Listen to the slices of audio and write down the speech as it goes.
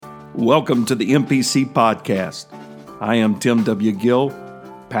Welcome to the MPC Podcast. I am Tim W. Gill,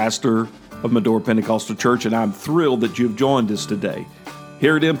 pastor of Medora Pentecostal Church, and I'm thrilled that you've joined us today.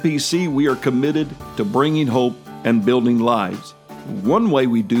 Here at MPC, we are committed to bringing hope and building lives. One way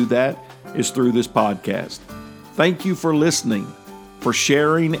we do that is through this podcast. Thank you for listening, for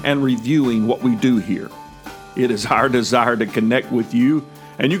sharing and reviewing what we do here. It is our desire to connect with you,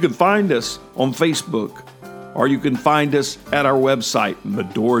 and you can find us on Facebook, or you can find us at our website,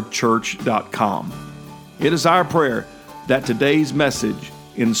 medorachurch.com. It is our prayer that today's message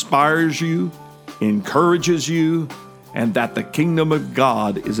inspires you, encourages you, and that the kingdom of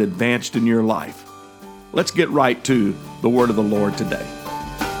God is advanced in your life. Let's get right to the word of the Lord today.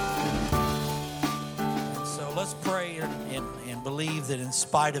 So let's pray and believe that in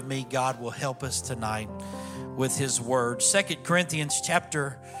spite of me, God will help us tonight with His word. 2 Corinthians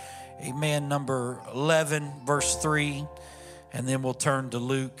chapter number 11, verse 3, and then we'll turn to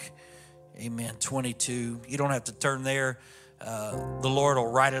Luke, 22. You don't have to turn there. The Lord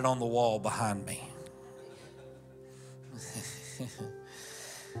will write it on the wall behind me.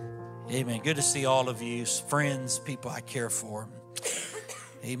 Amen. Good to see all of you, friends, people I care for.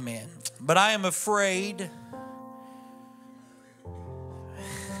 Amen. But I am afraid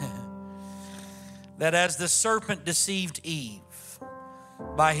that as the serpent deceived Eve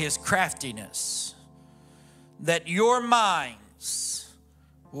by his craftiness, that your minds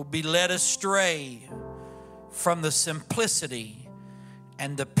will be led astray from the simplicity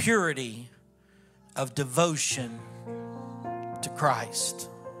and the purity of devotion to Christ.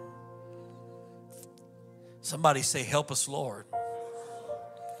 Somebody say, help us, Lord.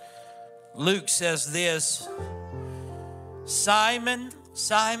 Luke says this, Simon,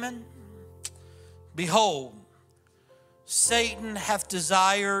 Simon, behold, Satan hath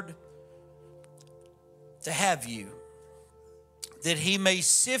desired to have you, that he may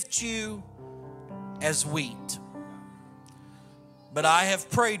sift you as wheat. But I have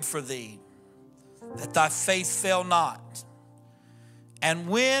prayed for thee, that thy faith fail not. And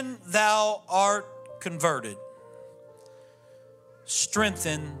when thou art converted,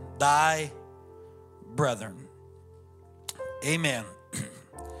 strengthen thy brethren. Amen.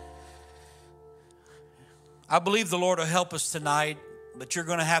 I believe the Lord will help us tonight, but you're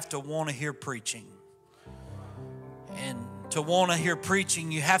going to have to want to hear preaching. And to want to hear preaching,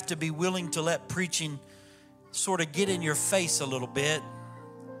 you have to be willing to let preaching sort of get in your face a little bit.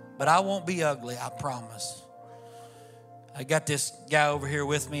 But I won't be ugly, I promise. I got this guy over here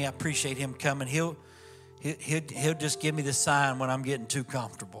with me. I appreciate him coming. He'll just give me the sign when I'm getting too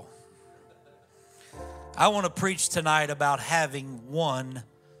comfortable. I want to preach tonight about having one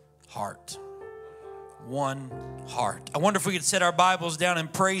heart. One heart. I wonder if we could set our Bibles down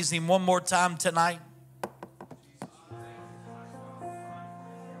and praise Him one more time tonight.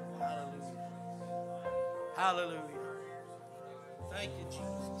 Hallelujah. Hallelujah. Thank you,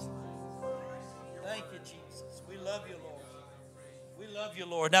 Jesus. Thank you, Jesus. We love you, Lord. We love you,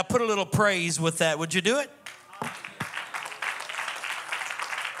 Lord. Now put a little praise with that. Would you do it?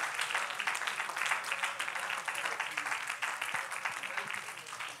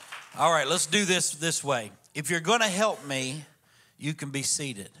 All right, let's do this way. If you're going to help me, you can be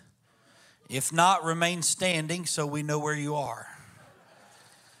seated. If not, remain standing so we know where you are.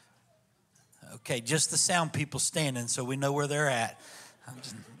 Okay, just the sound people standing so we know where they're at.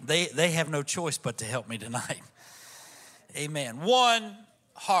 They have no choice but to help me tonight. Amen. One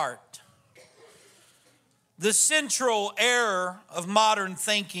heart. The central error of modern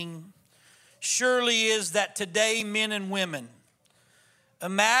thinking surely is that today men and women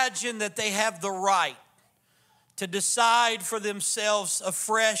imagine that they have the right to decide for themselves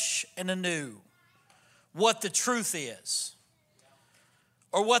afresh and anew what the truth is,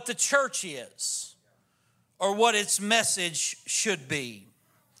 or what the church is, or what its message should be.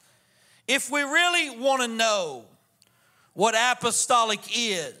 If we really want to know what apostolic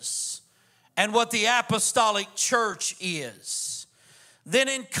is and what the apostolic church is, then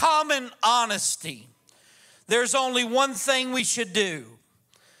in common honesty, there's only one thing we should do.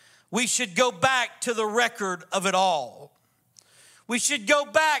 We should go back to the record of it all. We should go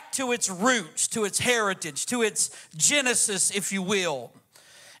back to its roots, to its heritage, to its genesis, if you will,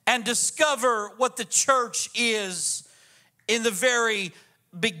 and discover what the church is in the very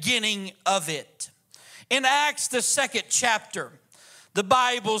beginning of it. In Acts, the 2nd chapter, the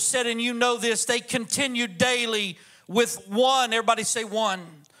Bible said, and you know this, they continued daily with one, everybody say one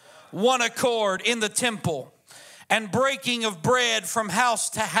accord in the temple, and breaking of bread from house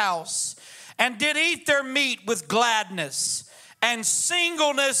to house, and did eat their meat with gladness and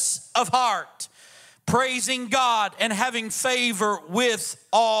singleness of heart, praising God and having favor with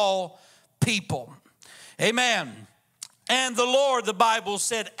all people. Amen. And the Lord, the Bible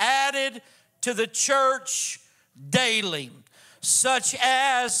said, added to the church daily such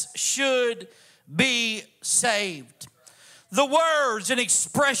as should be saved. The words and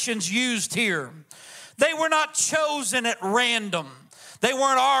expressions used here, they were not chosen at random. They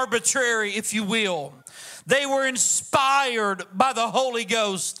weren't arbitrary, if you will. They were inspired by the Holy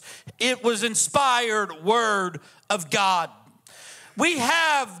Ghost. It was inspired word of God. We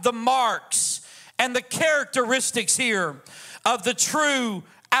have the marks and the characteristics here of the true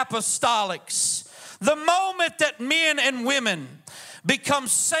apostolics. The moment that men and women become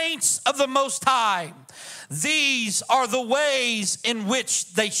saints of the Most High, these are the ways in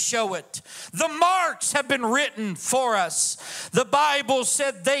which they show it. The marks have been written for us. The Bible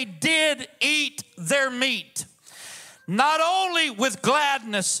said they did eat their meat, not only with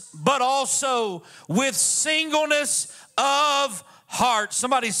gladness, but also with singleness of heart.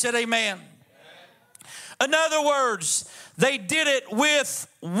 Somebody said amen. In other words, they did it with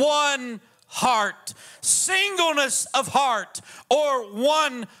one heart. Singleness of heart, or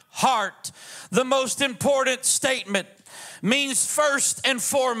one heart. The most important statement means first and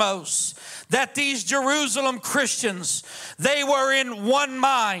foremost that these Jerusalem Christians, they were in one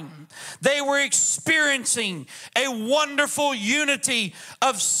mind. They were experiencing a wonderful unity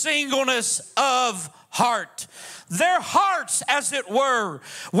of singleness of heart. Their hearts, as it were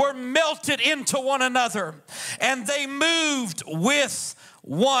melted into one another, and they moved with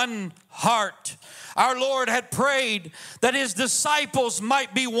one heart. Our Lord had prayed that his disciples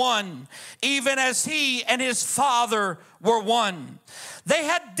might be one, even as he and his Father were one. They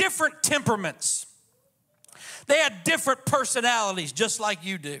had different temperaments. They had different personalities, just like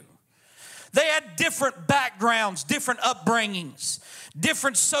you do. They had different backgrounds, different upbringings,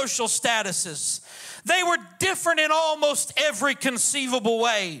 different social statuses. They were different in almost every conceivable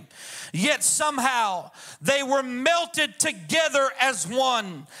way. Yet somehow they were melted together as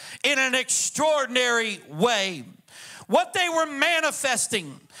one in an extraordinary way. What they were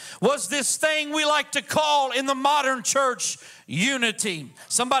manifesting was this thing we like to call in the modern church unity.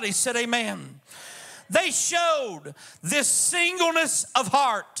 Somebody said amen. They showed this singleness of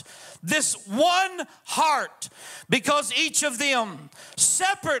heart, this one heart, because each of them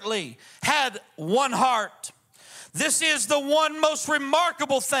separately had one heart. This is the one most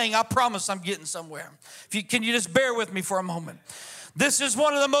remarkable thing. I promise I'm getting somewhere. Can you just bear with me for a moment? This is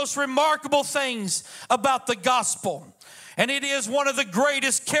one of the most remarkable things about the gospel. And it is one of the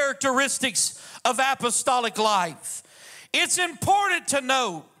greatest characteristics of apostolic life. It's important to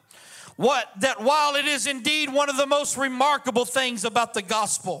know that while it is indeed one of the most remarkable things about the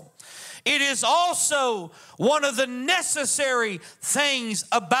gospel, it is also one of the necessary things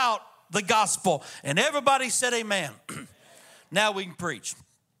about the gospel. And everybody said amen. Now we can preach.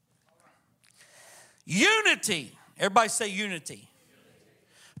 Unity, everybody say unity,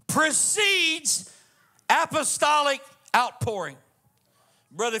 precedes apostolic outpouring.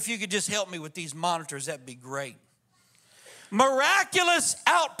 Brother, if you could just help me with these monitors, that'd be great. Miraculous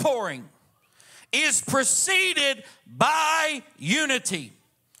outpouring is preceded by unity.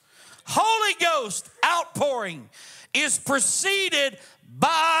 Holy Ghost outpouring is preceded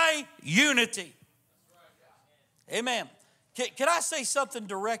by unity. Amen. Can I say something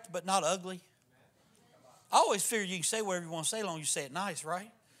direct but not ugly? I always figure you can say whatever you want to say as long as you say it nice,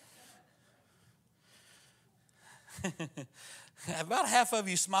 right? About half of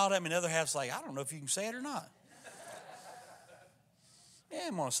you smiled at me, and the other half's like, I don't know if you can say it or not. Yeah,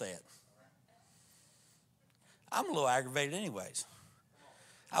 I'm going to say it. I'm a little aggravated anyways.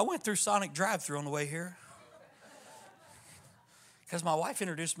 I went through Sonic drive-thru on the way here because my wife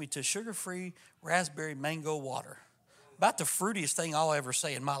introduced me to sugar-free raspberry mango water. About the fruitiest thing I'll ever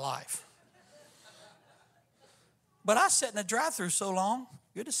say in my life. But I sat in the drive-thru so long.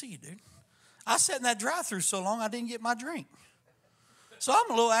 Good to see you, dude. I sat in that drive-thru so long I didn't get my drink. So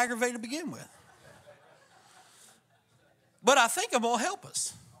I'm a little aggravated to begin with. But I think I'm going to help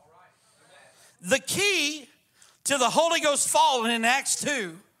us. The key to the Holy Ghost falling in Acts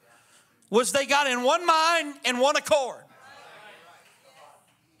 2 was they got in one mind and one accord.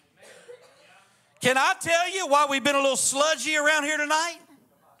 Can I tell you why we've been a little sludgy around here tonight?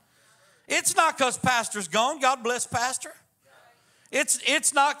 It's not because Pastor's gone. God bless Pastor.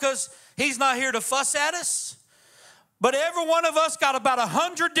 It's not because he's not here to fuss at us. But every one of us got about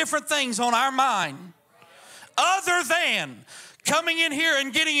 100 different things on our mind other than coming in here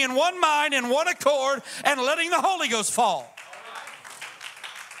and getting in one mind and one accord and letting the Holy Ghost fall.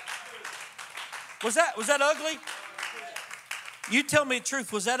 Was that ugly? You tell me the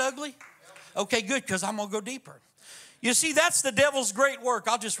truth. Was that ugly? Okay, good, because I'm going to go deeper. You see, that's the devil's great work.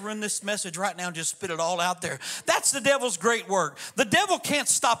 I'll just run this message right now and just spit it all out there. That's the devil's great work. The devil can't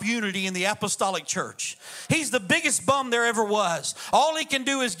stop unity in the apostolic church. He's the biggest bum there ever was. All he can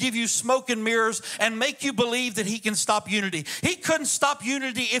do is give you smoke and mirrors and make you believe that he can stop unity. He couldn't stop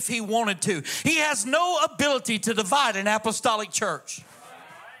unity if he wanted to. He has no ability to divide an apostolic church.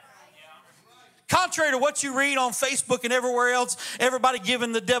 Contrary to what you read on Facebook and everywhere else, everybody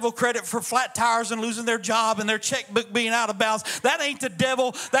giving the devil credit for flat tires and losing their job and their checkbook being out of bounds. That ain't the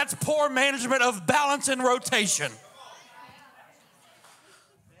devil. That's poor management of balance and rotation.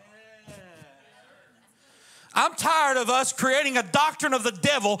 I'm tired of us creating a doctrine of the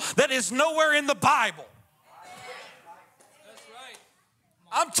devil that is nowhere in the Bible.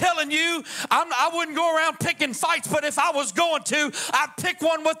 I'm telling you, I wouldn't go around picking fights, but if I was going to, I'd pick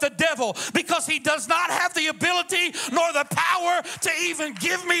one with the devil because he does not have the ability nor the power to even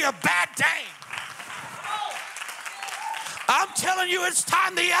give me a bad day. I'm telling you, it's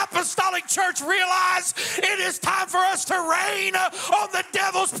time the apostolic church realize it is time for us to reign on the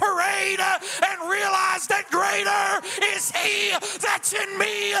devil's parade and realize that greater is he that's in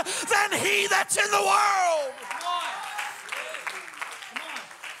me than he that's in the world.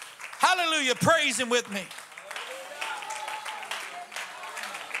 Hallelujah. Praise him with me.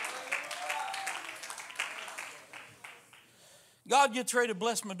 God gets ready to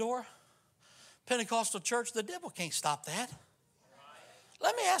bless Medora, Pentecostal church. The devil can't stop that.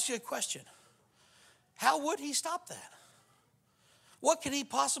 Let me ask you a question. How would he stop that? What can he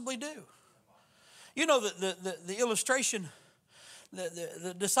possibly do? You know, the illustration,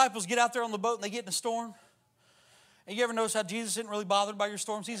 the disciples get out there on the boat and they get in a storm. And you ever notice how Jesus isn't really bothered by your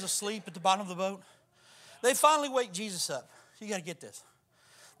storms? He's asleep at the bottom of the boat. They finally wake Jesus up. You got to get this.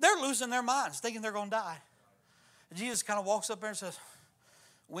 They're losing their minds, thinking they're going to die. And Jesus kind of walks up there and says,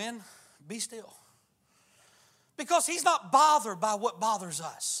 "Wind, be still." Because he's not bothered by what bothers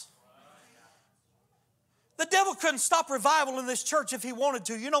us. The devil couldn't stop revival in this church if he wanted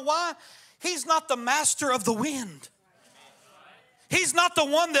to. You know why? He's not the master of the wind. He's not the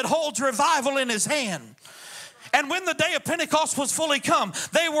one that holds revival in his hand. And when the day of Pentecost was fully come,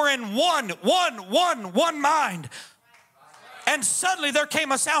 they were in one mind. And suddenly there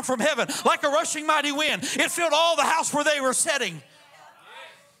came a sound from heaven like a rushing mighty wind. It filled all the house where they were sitting.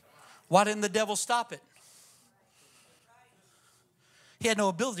 Why didn't the devil stop it? He had no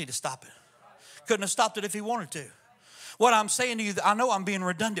ability to stop it. Couldn't have stopped it if he wanted to. What I'm saying to you, I know I'm being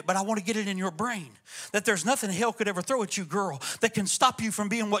redundant, but I want to get it in your brain that there's nothing hell could ever throw at you, girl, that can stop you from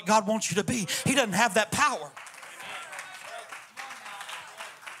being what God wants you to be. He doesn't have that power.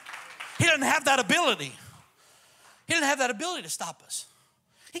 He doesn't have that ability. He doesn't have that ability to stop us.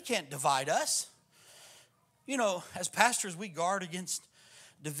 He can't divide us. You know, as pastors, we guard against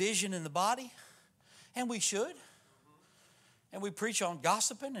division in the body, and we should. And we preach on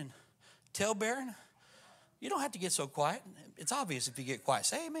gossiping and talebearing. You don't have to get so quiet. It's obvious if you get quiet.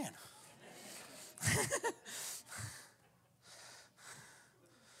 Say amen.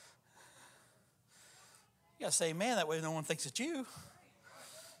 You got to say amen. That way no one thinks it's you.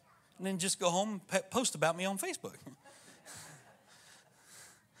 And then just go home and post about me on Facebook.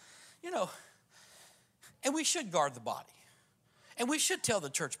 You know, and we should guard the body. And we should tell the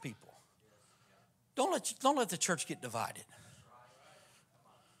church people, don't let the church get divided.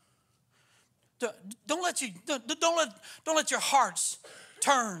 Don't let your hearts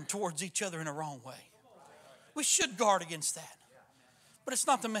turn towards each other in a wrong way. We should guard against that. But it's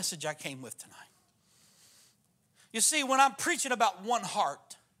not the message I came with tonight. You see, when I'm preaching about one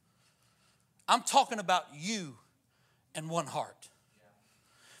heart, I'm talking about you and one heart.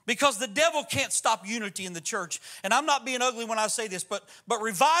 Because the devil can't stop unity in the church. And I'm not being ugly when I say this, but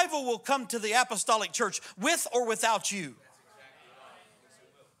revival will come to the apostolic church with or without you.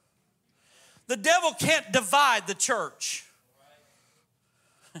 The devil can't divide the church.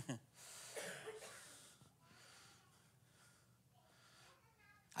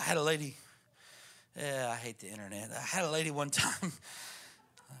 I had a lady, I hate the internet. I had a lady one time,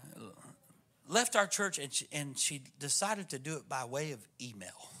 left our church, and she decided to do it by way of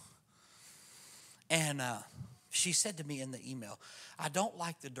email. And she said to me in the email, "I don't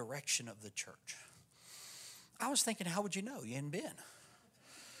like the direction of the church." I was thinking, how would you know? You hadn't been.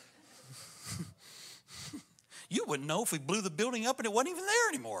 You wouldn't know if we blew the building up and it wasn't even there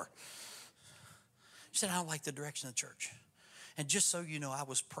anymore. She said, "I don't like the direction of the church." And just so you know, I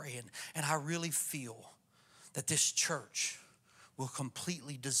was praying, and I really feel that this church will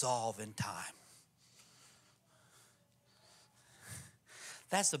completely dissolve in time.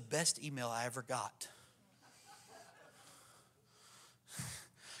 That's the best email I ever got.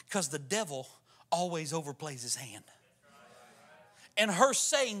 Because the devil always overplays his hand. And her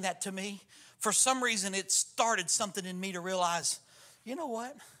saying that to me, for some reason, it started something in me to realize, you know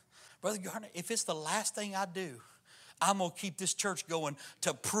what, Brother Garner, if it's the last thing I do, I'm going to keep this church going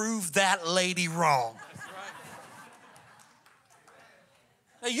to prove that lady wrong.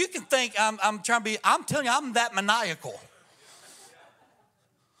 Now, you can think I'm trying to be, I'm telling you, I'm that maniacal.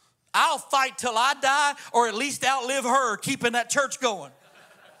 I'll fight till I die or at least outlive her keeping that church going.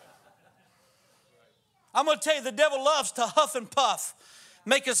 I'm going to tell you, the devil loves to huff and puff,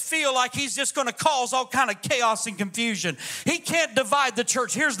 make us feel like he's just going to cause all kind of chaos and confusion. He can't divide the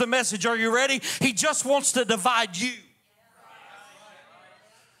church. Here's the message. Are you ready? He just wants to divide you.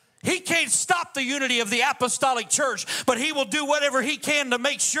 He can't stop the unity of the apostolic church, but he will do whatever he can to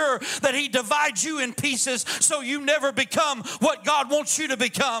make sure that he divides you in pieces so you never become what God wants you to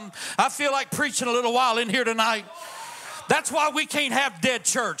become. I feel like preaching a little while in here tonight. That's why we can't have dead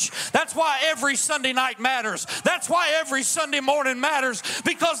church. That's why every Sunday night matters. That's why every Sunday morning matters,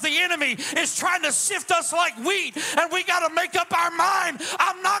 because the enemy is trying to sift us like wheat, and we got to make up our mind.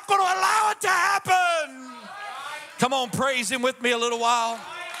 I'm not going to allow it to happen. Come on, praise him with me a little while.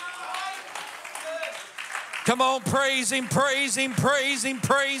 Come on, praise him, praise him, praise him,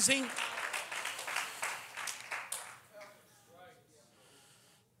 praise him.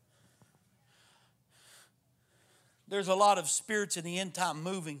 There's a lot of spirits in the end time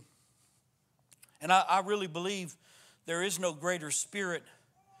moving. And I really believe there is no greater spirit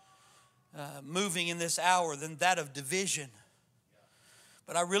moving in this hour than that of division.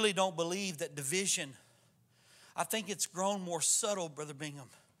 But I really don't believe that division, I think it's grown more subtle, Brother Bingham.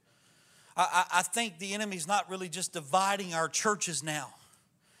 I think the enemy's not really just dividing our churches now.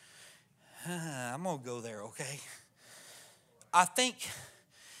 I'm going to go there, okay? I think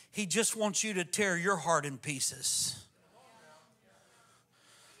he just wants you to tear your heart in pieces.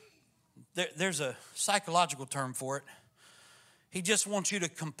 There's a psychological term for it. He just wants you to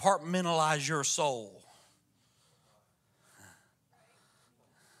compartmentalize your soul.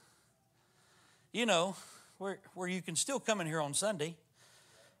 You know, where you can still come in here on Sunday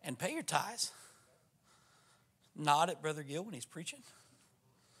and pay your tithes. Nod at Brother Gill when he's preaching.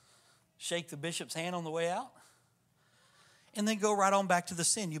 Shake the bishop's hand on the way out. And then go right on back to the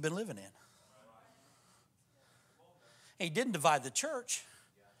sin you've been living in. He didn't divide the church.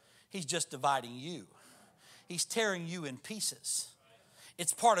 He's just dividing you. He's tearing you in pieces.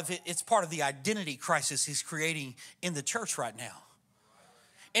 It's part of it. It's part of the identity crisis he's creating in the church right now.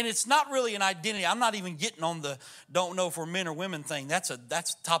 And it's not really an identity. I'm not even getting on the don't know if we're men or women thing. That's a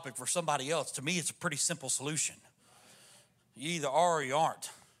topic for somebody else. To me, it's a pretty simple solution. You either are or you aren't.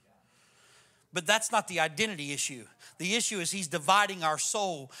 But that's not the identity issue. The issue is he's dividing our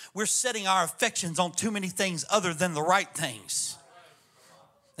soul. We're setting our affections on too many things other than the right things.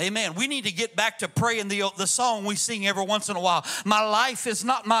 Amen. We need to get back to praying the song we sing every once in a while. My life is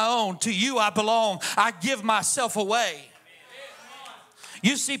not my own. To you I belong. I give myself away.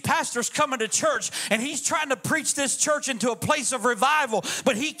 You see pastors coming to church and he's trying to preach this church into a place of revival,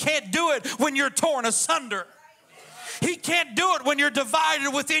 but he can't do it when you're torn asunder. He can't do it when you're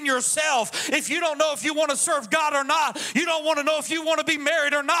divided within yourself. If you don't know if you want to serve God or not, you don't want to know if you want to be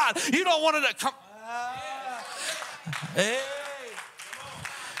married or not, you don't want to come. Hey.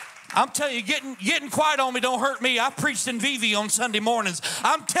 I'm telling you, getting quiet on me don't hurt me. I preached in Vivi on Sunday mornings.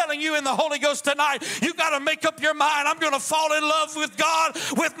 I'm telling you in the Holy Ghost tonight, you got to make up your mind. I'm going to fall in love with God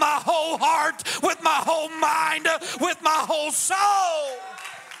with my whole heart, with my whole mind, with my whole soul.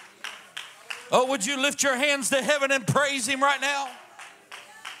 Oh, would you lift your hands to heaven and praise him right now?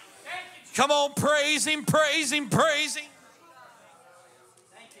 Come on, praise him, praise him, praise him.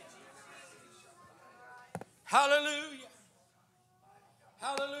 Hallelujah.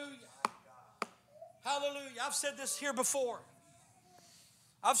 Hallelujah. Hallelujah. I've said this here before.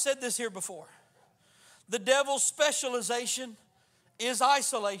 The devil's specialization is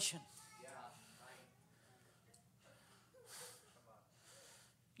isolation.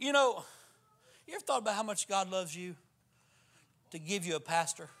 You know, you ever thought about how much God loves you to give you a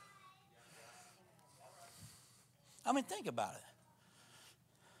pastor? I mean, think about it.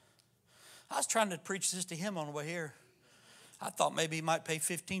 I was trying to preach this to him on the way here. I thought maybe he might pay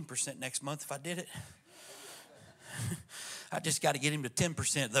 15% next month if I did it. I just got to get him to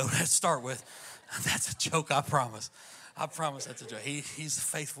 10% though to start with. That's a joke, I promise. I promise that's a joke. He's a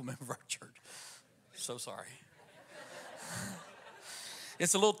faithful member of our church. So sorry.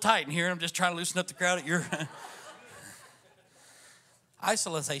 It's a little tight in here. I'm just trying to loosen up the crowd at your...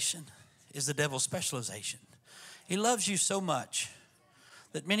 Isolation is the devil's specialization. He loves you so much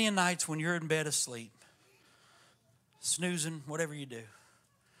that many a nights when you're in bed asleep, snoozing, whatever you do,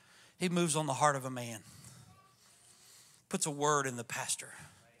 He moves on the heart of a man. Puts a word in the pastor.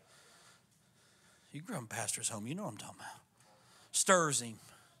 You grew up in pastor's home. You know what I'm talking about. Stirs him.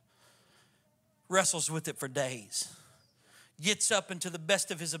 Wrestles with it for days. Gets up and to the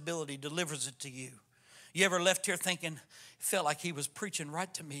best of his ability delivers it to you. You ever left here thinking, it felt like he was preaching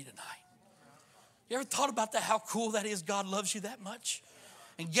right to me tonight? You ever thought about that, how cool that is? God loves you that much.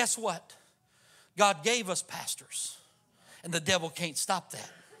 And guess what? God gave us pastors, and the devil can't stop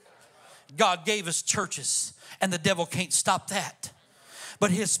that. God gave us churches, and the devil can't stop that.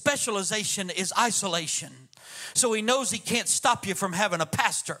 But his specialization is isolation. So he knows he can't stop you from having a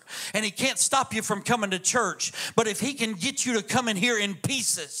pastor, and he can't stop you from coming to church. But if he can get you to come in here in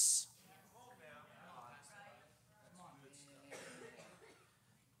pieces,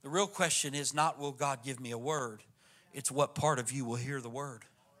 the real question is not, will God give me a word? It's what part of you will hear the word.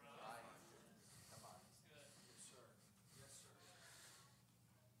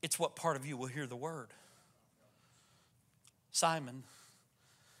 It's what part of you will hear the word. Simon,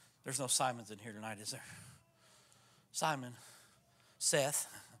 there's no Simons in here tonight, is there? Simon, Seth,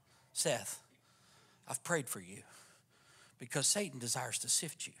 I've prayed for you because Satan desires to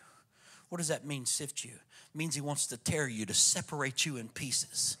sift you. What does that mean, sift you? It means he wants to tear you, to separate you in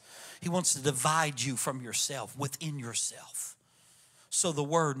pieces. He wants to divide you from yourself, within yourself, so the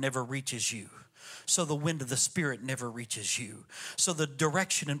word never reaches you. So the wind of the Spirit never reaches you. So the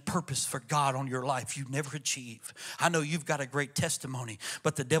direction and purpose for God on your life you never achieve. I know you've got a great testimony,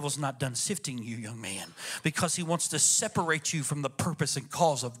 but the devil's not done sifting you, young man, because he wants to separate you from the purpose and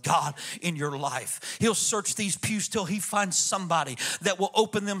cause of God in your life. He'll search these pews till he finds somebody that will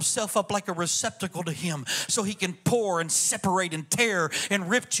open themselves up like a receptacle to him, so he can pour and separate and tear and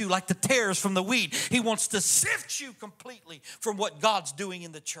rip you like the tares from the wheat. He wants to sift you completely from what God's doing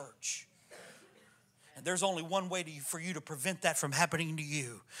in the church. There's only one way for you to prevent that from happening to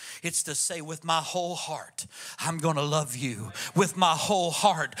you. It's to say, with my whole heart, I'm going to love you. With my whole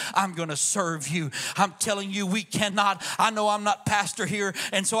heart, I'm going to serve you. I'm telling you, we cannot. I know I'm not pastor here,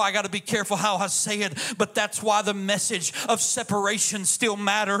 and so I got to be careful how I say it, but that's why the message of separation still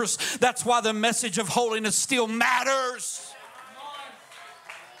matters. That's why the message of holiness still matters.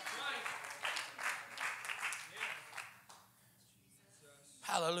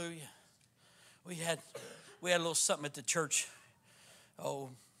 Hallelujah. We had a little something at the church,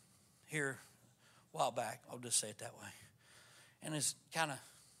 here a while back. I'll just say it that way. And it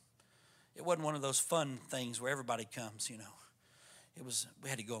wasn't one of those fun things where everybody comes, you know. We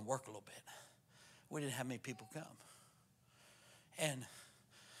had to go and work a little bit. We didn't have many people come. And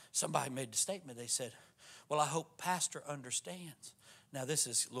somebody made the statement. They said, well, I hope Pastor understands. Now, this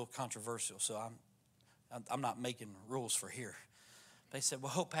is a little controversial, so I'm not making rules for here. They said,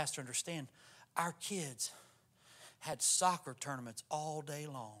 well, hope Pastor understands. Our kids had soccer tournaments all day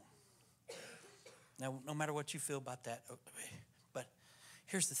long. Now, no matter what you feel about that, but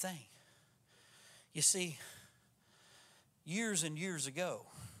here's the thing. You see, years and years ago,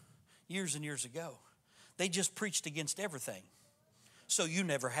 they just preached against everything. So you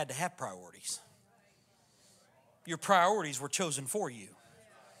never had to have priorities. Your priorities were chosen for you.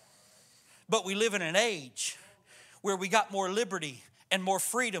 But we live in an age where we got more liberty and more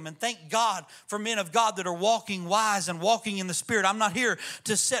freedom. And thank God for men of God that are walking wise and walking in the Spirit. I'm not here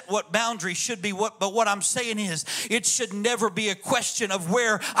to set what boundaries should be, but what I'm saying is it should never be a question of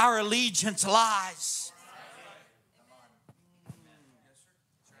where our allegiance lies.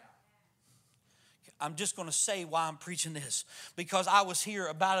 I'm just going to say why I'm preaching this. Because I was here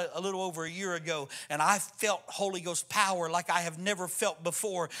about a little over a year ago, and I felt Holy Ghost power like I have never felt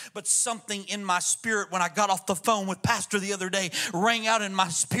before. But something in my spirit when I got off the phone with Pastor the other day rang out in my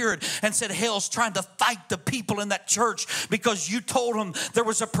spirit and said, hell's trying to fight the people in that church because you told them there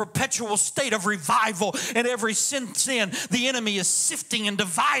was a perpetual state of revival. And ever since then, the enemy is sifting and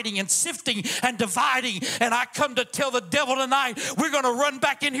dividing and sifting and dividing. And I come to tell the devil tonight, we're going to run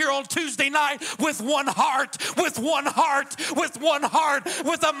back in here on Tuesday night with one heart, with a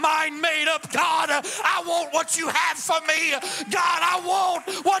mind made up. God, I want what you have for me. God, I want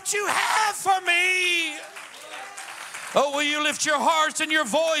what you have for me. Oh, will you lift your hearts and your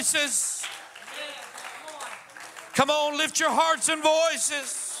voices? Come on, lift your hearts and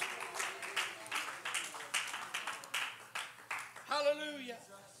voices. Hallelujah.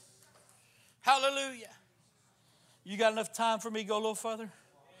 Hallelujah. You got enough time for me to go a little further?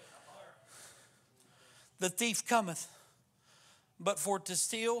 The thief cometh, but for to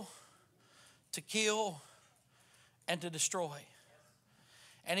steal, to kill, and to destroy.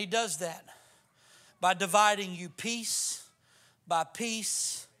 And he does that by dividing you piece by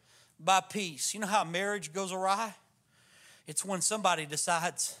piece by piece. You know how marriage goes awry? It's when somebody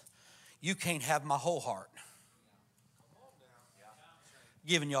decides, you can't have my whole heart.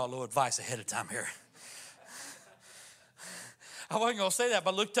 Giving y'all a little advice ahead of time here. I wasn't going to say that,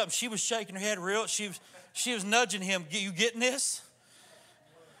 but I looked up. She was shaking her head real. She was nudging him. You getting this?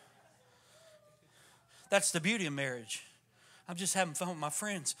 That's the beauty of marriage. I'm just having fun with my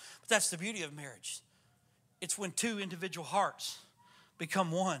friends. But that's the beauty of marriage. It's when two individual hearts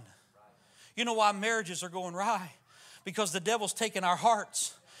become one. You know why marriages are going awry? Because the devil's taking our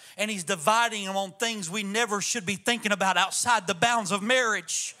hearts and he's dividing them on things we never should be thinking about outside the bounds of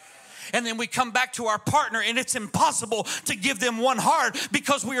marriage. And then we come back to our partner and it's impossible to give them one heart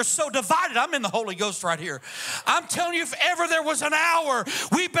because we are so divided. I'm in the Holy Ghost right here. I'm telling you, if ever there was an hour,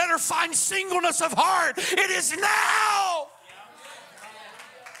 we better find singleness of heart. It is now.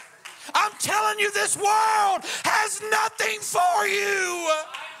 I'm telling you, this world has nothing for you.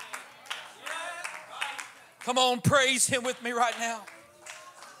 Come on, praise him with me right now.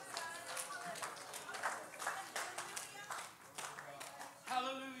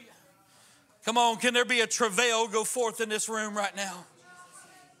 Hallelujah. Come on, can there be a travail go forth in this room right now?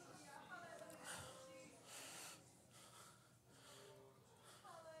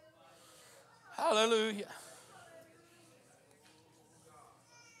 Hallelujah.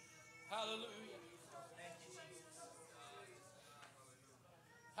 Hallelujah.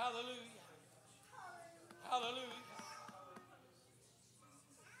 Hallelujah. Hallelujah.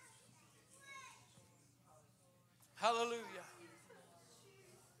 Hallelujah.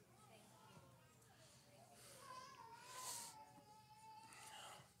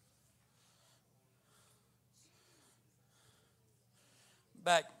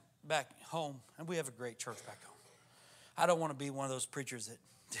 Back home, and we have a great church back home. I don't want to be one of those preachers that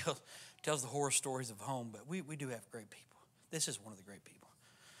tells the horror stories of home, but we do have great people. This is one of the great people.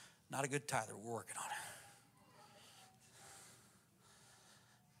 Not a good tither, we're working on it.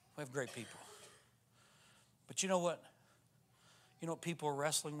 We have great people. But you know what? You know what people are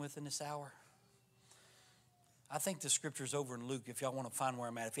wrestling with in this hour? I think the scripture's over in Luke, if y'all want to find where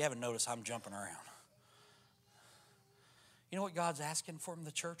I'm at. If you haven't noticed, I'm jumping around. You know what God's asking from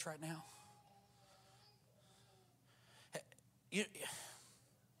the church right now?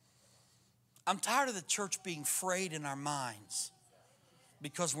 I'm tired of the church being frayed in our minds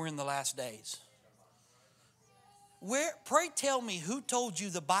because we're in the last days. Pray tell me, who told you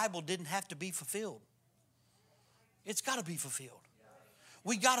the Bible didn't have to be fulfilled? It's got to be fulfilled.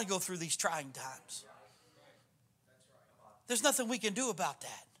 We got to go through these trying times. There's nothing we can do about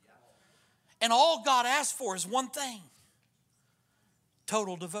that. And all God asks for is one thing: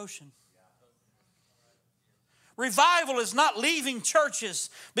 total devotion. Revival is not leaving churches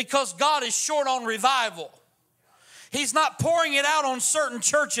because God is short on revival. He's not pouring it out on certain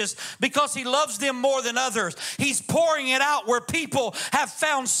churches because he loves them more than others. He's pouring it out where people have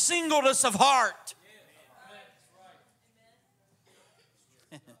found singleness of heart.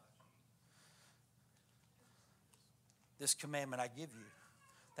 This commandment I give you,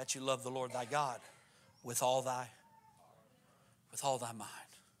 that you love the Lord thy God with all thy mind,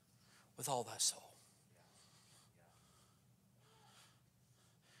 with all thy soul.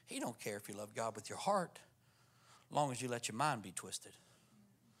 He don't care if you love God with your heart, as long as you let your mind be twisted.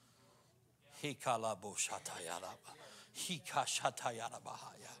 Come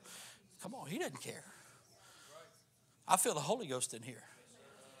on, he doesn't care. I feel the Holy Ghost in here.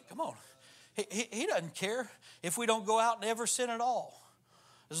 Come on. He doesn't care if we don't go out and ever sin at all.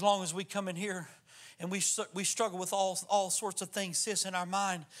 As long as we come in here and we struggle with all sorts of things, sis, in our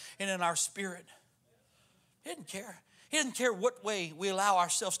mind and in our spirit. He doesn't care. He doesn't care what way we allow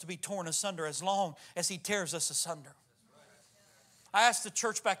ourselves to be torn asunder, as long as he tears us asunder. I asked the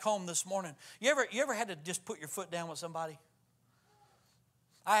church back home this morning, you ever had to just put your foot down with somebody?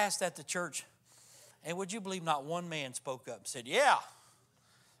 I asked at the church, and would you believe not one man spoke up and said, yeah.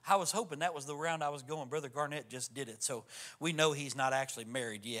 I was hoping that was the round I was going. Brother Garnett just did it, so we know he's not actually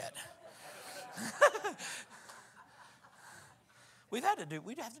married yet. We'd have to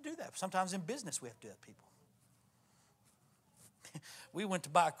do that. Sometimes in business we have to do that, people. We went to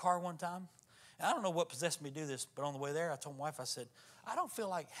buy a car one time. And I don't know what possessed me to do this, but on the way there, I told my wife, I said, I don't feel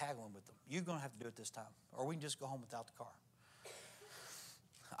like haggling with them. You're going to have to do it this time, or we can just go home without the car.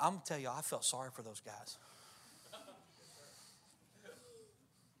 I'm going to tell you, I felt sorry for those guys.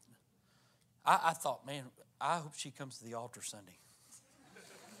 I thought, man, I hope she comes to the altar Sunday.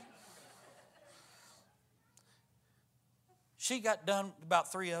 She got done,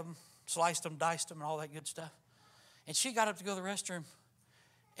 about 3 of them, sliced them, diced them, and all that good stuff. And she got up to go to the restroom.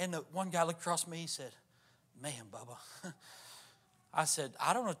 And the one guy looked across at me, he said, man, Bubba. I said,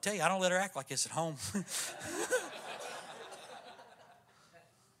 I don't know what to tell you. I don't let her act like this at home.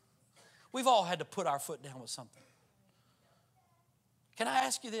 We've all had to put our foot down with something. Can I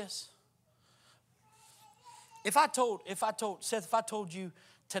ask you this? If I told you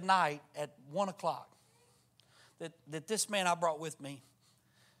tonight at 1 o'clock that this man I brought with me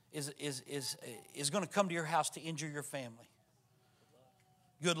is going to come to your house to injure your family,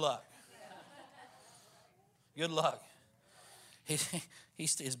 good luck. Good luck.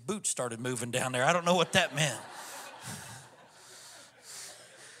 His boots started moving down there. I don't know what that meant.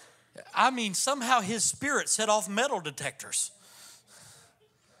 I mean, somehow his spirit set off metal detectors.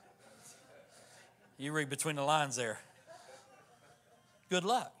 You read between the lines there. Good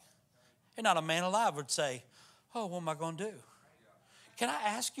luck. And not a man alive would say, oh, what am I going to do? Can I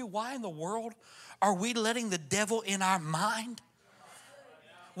ask you, why in the world are we letting the devil in our mind?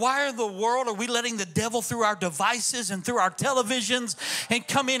 Why in the world are we letting the devil through our devices and through our televisions and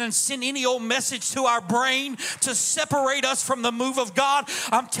come in and send any old message to our brain to separate us from the move of God?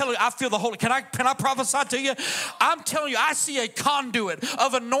 I'm telling you, I feel the Holy. Can I prophesy to you? I'm telling you, I see a conduit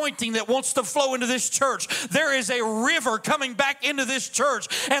of anointing that wants to flow into this church. There is a river coming back into this church,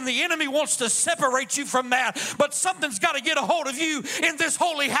 and the enemy wants to separate you from that. But something's got to get a hold of you in this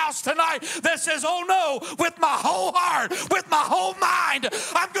holy house tonight that says, oh no, with my whole heart, with my whole mind,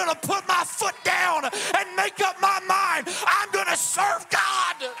 I'm going to put my foot down and make up my mind. I'm going to serve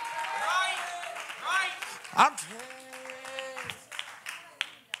God. Right.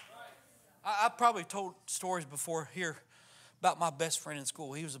 I've probably told stories before here about my best friend in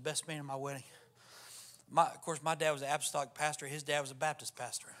school. He was the best man in my wedding. Of course, my dad was an apostolic pastor. His dad was a Baptist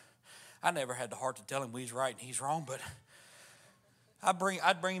pastor. I never had the heart to tell him he's right and he's wrong, but I'd bring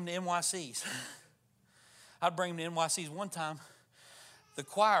him to NYCs. I'd bring him to NYCs. One time, the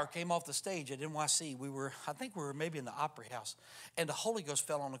choir came off the stage at NYC. I think we were maybe in the Opry House, and the Holy Ghost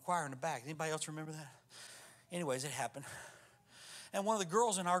fell on the choir in the back. Anybody else remember that? Anyways, it happened. And one of the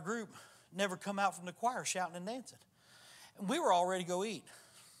girls in our group never come out from the choir shouting and dancing. And we were all ready to go eat,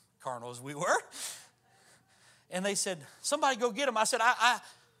 carnal as we were. And they said, somebody go get him. I said,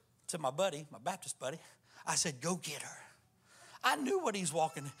 to my buddy, my Baptist buddy, I said, go get her. I knew what he's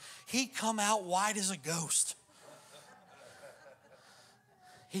walking. He come out white as a ghost.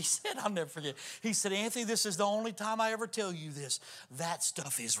 He said, I'll never forget. He said, Anthony, this is the only time I ever tell you this. That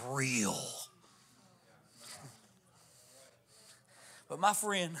stuff is real. But my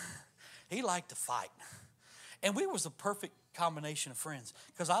friend, he liked to fight. And we was the perfect combination of friends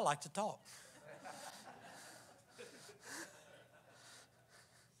because I like to talk.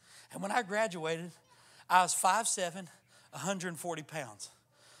 And when I graduated, I was 5'7", 140 pounds.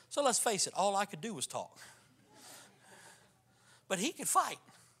 So let's face it, all I could do was talk. But he could fight.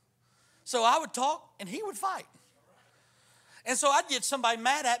 So I would talk and he would fight. And so I'd get somebody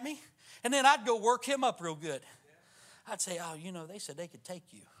mad at me and then I'd go work him up real good. I'd say, oh, they said they could take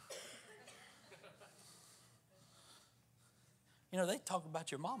you. They talk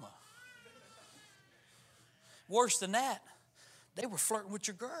about your mama. Worse than that, they were flirting with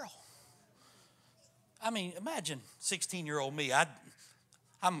your girl. I mean, imagine 16-year-old me.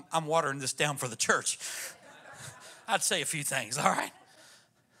 I'm watering this down for the church. I'd say a few things, all right?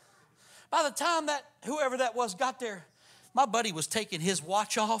 By the time that whoever that was got there, my buddy was taking his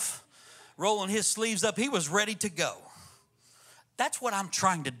watch off, rolling his sleeves up. He was ready to go. That's what I'm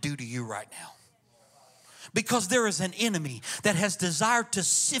trying to do to you right now. Because there is an enemy that has desired to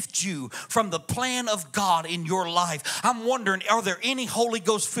sift you from the plan of God in your life. I'm wondering, are there any Holy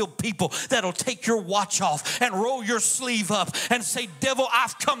Ghost filled people that'll take your watch off and roll your sleeve up and say, devil,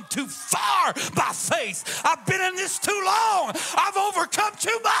 I've come too far by faith. I've been in this too long. I've overcome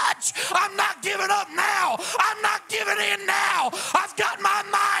too much. I'm not giving up now. I'm not giving in now. I've got my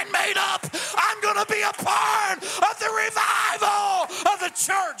mind made up. I'm going to be a part of the revival of the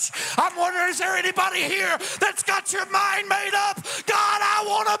church. I'm wondering, is there anybody here that's got your mind made up? God, I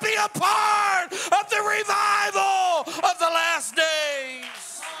want to be a part of the revival of the last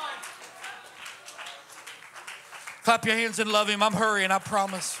days. Clap your hands and love him. I'm hurrying, I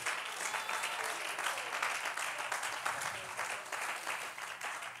promise.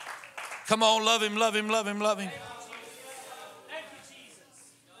 Come on, love him, love him, love him, love him.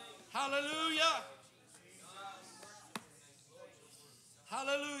 Hallelujah.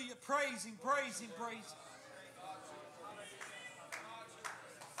 Hallelujah. Praise him, praise him, praise him.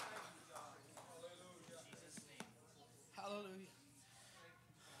 Hallelujah.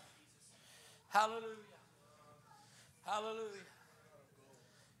 Hallelujah. Hallelujah.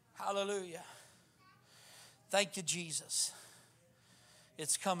 Hallelujah. Thank you, Jesus.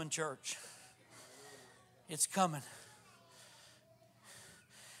 It's coming, church. It's coming.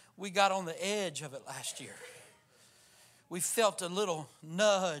 We got on the edge of it last year. we felt a little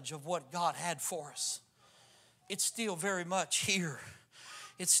nudge of what God had for us. It's still very much here.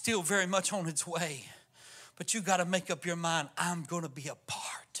 It's still very much on its way. But you got to make up your mind, I'm going to be a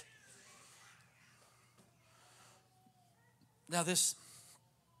part. Now this,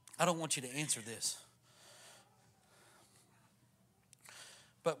 I don't want you to answer this.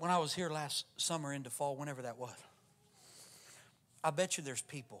 But when I was here last summer into fall, whenever that was, I bet you there's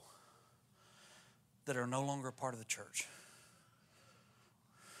people that are no longer a part of the church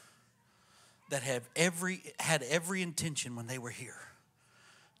that had every intention when they were here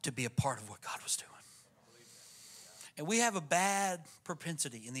to be a part of what God was doing. And we have a bad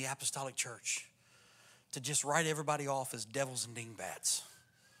propensity in the apostolic church to just write everybody off as devils and dingbats.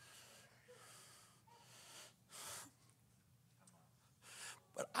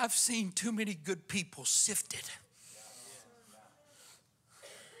 But I've seen too many good people sifted.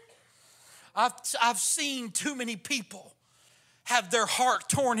 I've seen too many people have their heart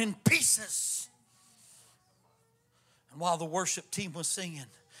torn in pieces. And while the worship team was singing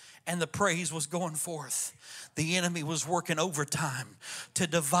and the praise was going forth, the enemy was working overtime to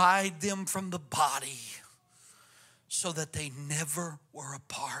divide them from the body so that they never were a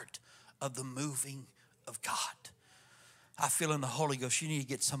part of the moving of God. I feel in the Holy Ghost, you need to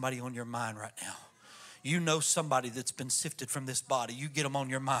get somebody on your mind right now. You know somebody that's been sifted from this body. You get them on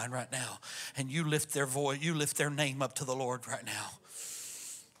your mind right now. And you lift their voice, you lift their name up to the Lord right now.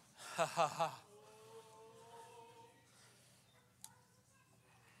 Ha ha ha.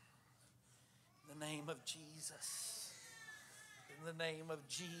 In the name of Jesus. In the name of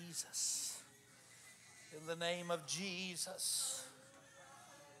Jesus. In the name of Jesus.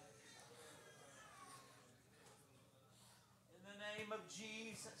 In the name of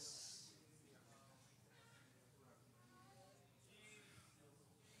Jesus.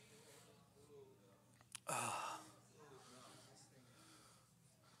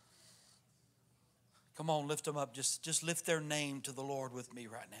 Come on, lift them up. Just lift their name to the Lord with me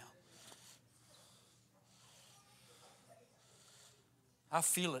right now. I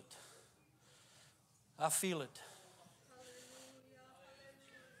feel it. I feel it.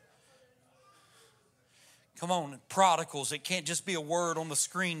 Come on, prodigals. It can't just be a word on the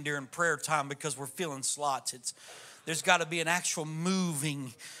screen during prayer time because we're filling slots. There's got to be an actual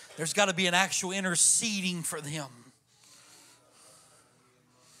moving. There's got to be an actual interceding for them.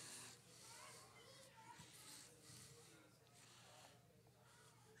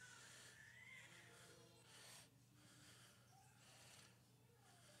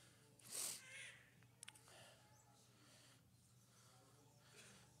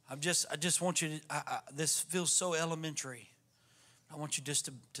 I just want you to, this feels so elementary. I want you just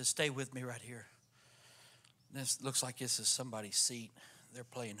to stay with me right here. This looks like this is somebody's seat. They're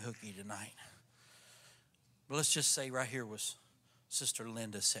playing hooky tonight. But let's just say right here was Sister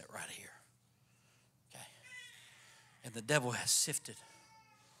Linda sat right here. Okay. And the devil has sifted.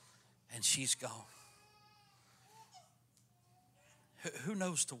 And she's gone. Who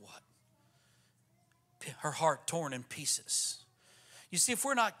knows to what? Her heart torn in pieces. You see, if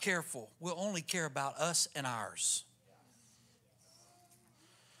we're not careful, we'll only care about us and ours.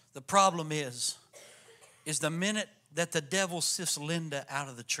 The problem is the minute that the devil sifts Linda out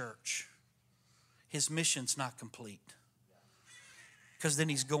of the church, his mission's not complete. Because then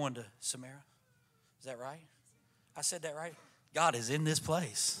he's going to Samaria. Is that right? I said that right? God is in this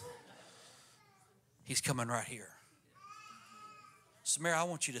place. He's coming right here. Samaria, I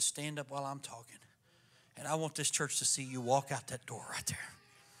want you to stand up while I'm talking. And I want this church to see you walk out that door right there.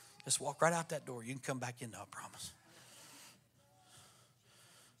 Just walk right out that door. You can come back in now, I promise.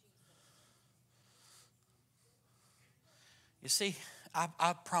 You see,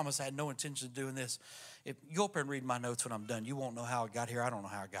 I promise I had no intention of doing this. If you go up and read my notes when I'm done, you won't know how I got here. I don't know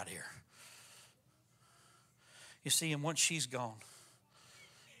how I got here. You see, and once she's gone,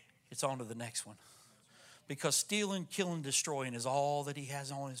 it's on to the next one. Because stealing, killing, destroying is all that he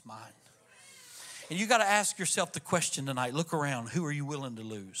has on his mind. And you got to ask yourself the question tonight. Look around. Who are you willing to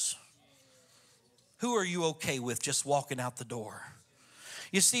lose? Who are you okay with just walking out the door?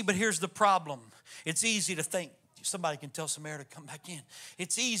 You see, but here's the problem. It's easy to think. Somebody can tell Samaria to come back in.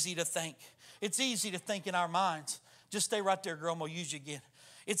 It's easy to think. It's easy to think in our minds. Just stay right there, girl. I'm going to use you again.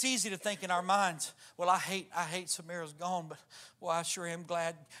 It's easy to think in our minds, well, I hate Samara's gone, but well, I sure am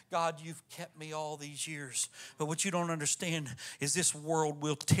glad, God, you've kept me all these years. But what you don't understand is this world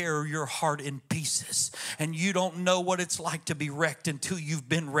will tear your heart in pieces. And you don't know what it's like to be wrecked until you've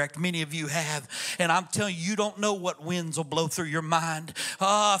been wrecked. Many of you have. And I'm telling you, you don't know what winds will blow through your mind.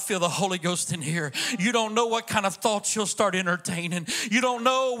 I feel the Holy Ghost in here. You don't know what kind of thoughts you'll start entertaining. You don't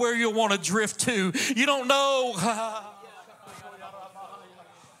know where you'll want to drift to. You don't know.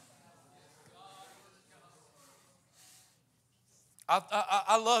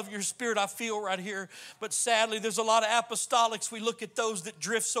 I love your spirit I feel right here. But sadly, there's a lot of apostolics. We look at those that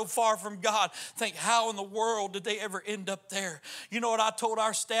drift so far from God, think, how in the world did they ever end up there? You know what I told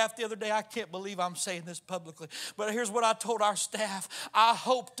our staff the other day? I can't believe I'm saying this publicly. But here's what I told our staff. I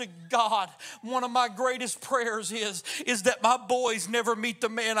hope to God, one of my greatest prayers is that my boys never meet the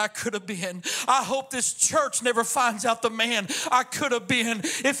man I could have been. I hope this church never finds out the man I could have been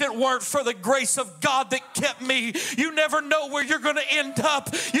if it weren't for the grace of God that kept me. You never know where you're going to end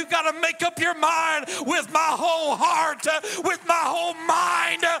up. You got to make up your mind with my whole heart, with my whole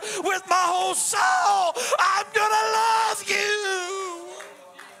mind, with my whole soul. I'm going to love you.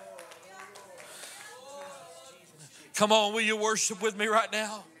 Come on, will you worship with me right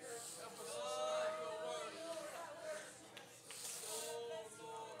now?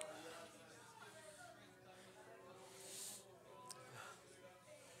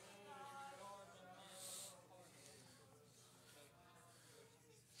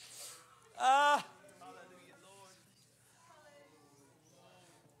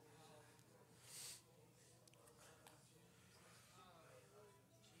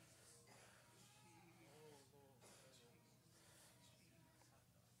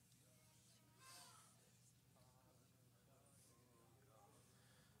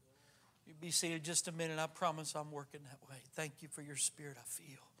 You be seated just a minute. I promise I'm working that way. Thank you for your spirit I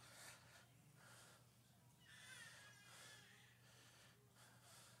feel.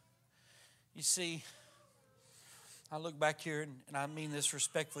 You see, I look back here, and I mean this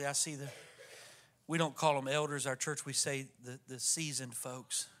respectfully. I see we don't call them elders. Our church, we say the seasoned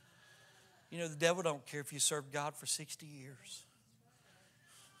folks. You know, the devil don't care if you serve God for 60 years.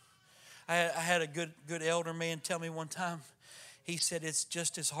 I had a good elder man tell me one time, he said, it's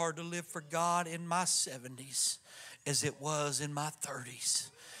just as hard to live for God in my 70s as it was in my 30s.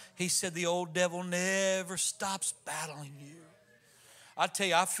 He said, the old devil never stops battling you. I tell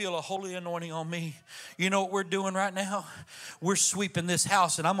you, I feel a holy anointing on me. You know what we're doing right now? We're sweeping this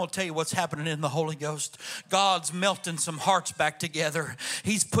house, and I'm going to tell you what's happening in the Holy Ghost. God's melting some hearts back together.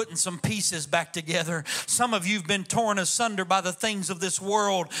 He's putting some pieces back together. Some of you have been torn asunder by the things of this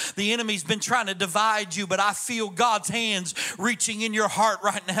world. The enemy's been trying to divide you, but I feel God's hands reaching in your heart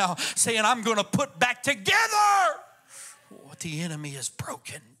right now, saying, I'm going to put back together what the enemy has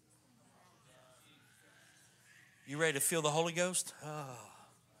broken. You ready to feel the Holy Ghost? Oh.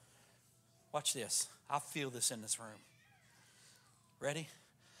 Watch this. I feel this in this room. Ready?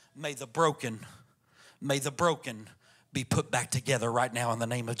 May the broken be put back together right now in the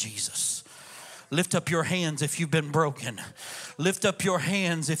name of Jesus. Lift up your hands if you've been broken. Lift up your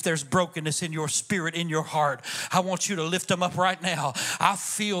hands if there's brokenness in your spirit, in your heart. I want you to lift them up right now. I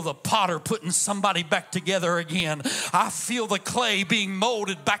feel the potter putting somebody back together again. I feel the clay being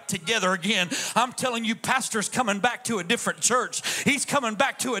molded back together again. I'm telling you, pastor's coming back to a different church. He's coming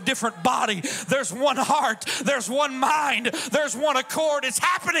back to a different body. There's one heart. There's one mind. There's one accord. It's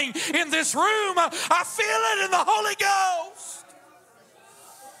happening in this room. I feel it in the Holy Ghost.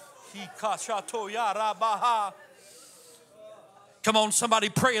 Come on, somebody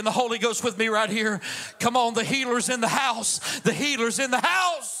pray in the Holy Ghost with me right here. Come on, the healer's in the house. The healer's in the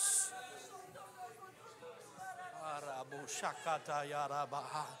house.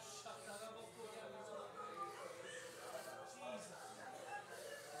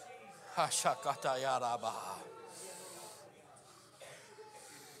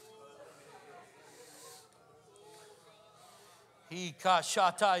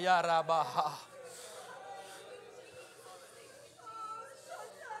 Hikashata yarabaha.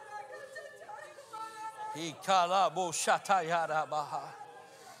 Hikalabo shata yarabaha.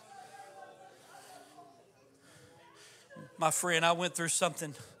 My friend, I went through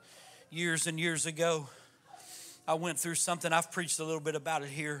something years and years ago. I went through something, I've preached a little bit about it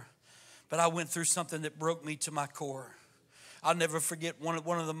here, but I went through something that broke me to my core. I'll never forget one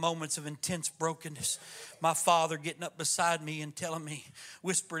of the moments of intense brokenness. My father getting up beside me and telling me,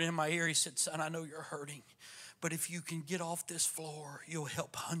 whispering in my ear, he said, son, I know you're hurting, but if you can get off this floor, you'll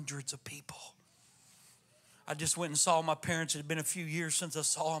help hundreds of people. I just went and saw my parents. It had been a few years since I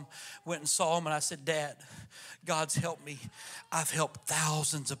saw them. Went and saw them, and I said, Dad, God's helped me. I've helped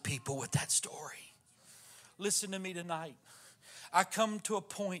thousands of people with that story. Listen to me tonight. I come to a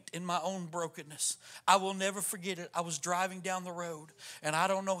point in my own brokenness. I will never forget it. I was driving down the road, and I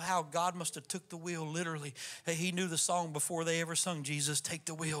don't know how God must have took the wheel literally. He knew the song before they ever sung, Jesus, Take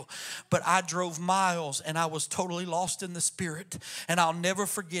the Wheel. But I drove miles, and I was totally lost in the Spirit, and I'll never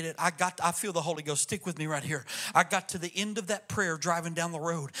forget it. I feel the Holy Ghost. Stick with me right here. I got to the end of that prayer driving down the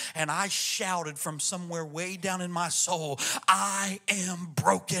road, and I shouted from somewhere way down in my soul, I am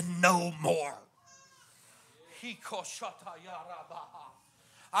broken no more.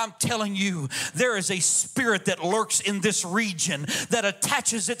 I'm telling you, there is a spirit that lurks in this region that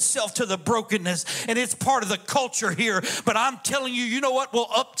attaches itself to the brokenness, and it's part of the culture here. But I'm telling you, you know what will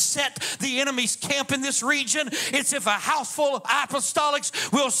upset the enemy's camp in this region? It's if a house full of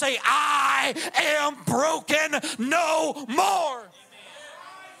apostolics will say, I am broken no more.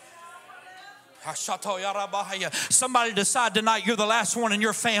 Somebody decide tonight you're the last one in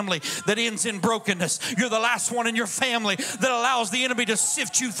your family that ends in brokenness. You're the last one in your family that allows the enemy to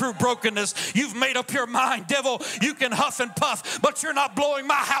sift you through brokenness. You've made up your mind, devil, you can huff and puff, but you're not blowing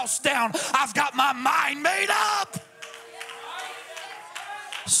my house down. I've got my mind made up.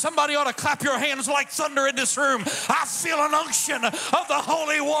 Somebody ought to clap your hands like thunder in this room. I feel an unction of the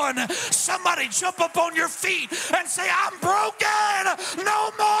Holy One. Somebody jump up on your feet and say, I'm broken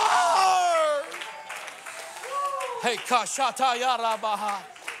no more. Hey, kashata yarabaha.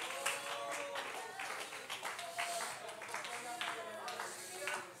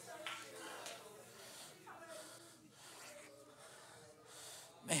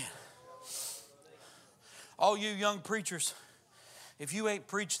 Man, all you young preachers, if you ain't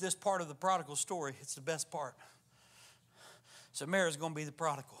preached this part of the prodigal story, it's the best part. Samara's going to be the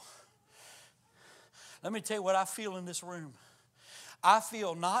prodigal. Let me tell you what I feel in this room. I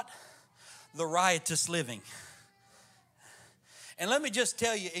feel not the riotous living. And let me just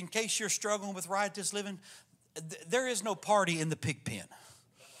tell you, in case you're struggling with riotous living, there is no party in the pig pen.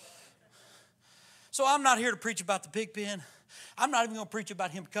 So I'm not here to preach about the pig pen. I'm not even going to preach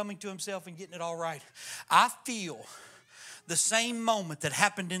about him coming to himself and getting it all right. I feel the same moment that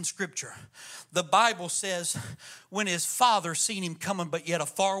happened in Scripture. The Bible says when his father seen him coming but yet a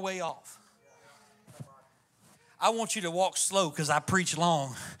far way off. I want you to walk slow because I preach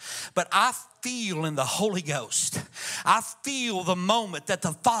long. But I feel in the Holy Ghost, I feel the moment that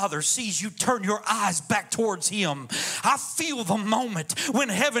the Father sees you turn your eyes back towards Him. I feel the moment when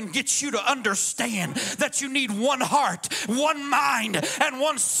heaven gets you to understand that you need one heart, one mind, and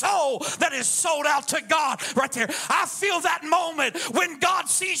one soul that is sold out to God right there. I feel that moment when God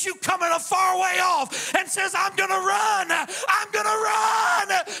sees you coming a far way off and says, I'm going to run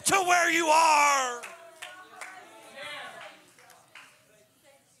to where you are.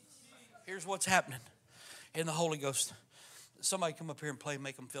 Here's what's happening in the Holy Ghost. Somebody come up here and play,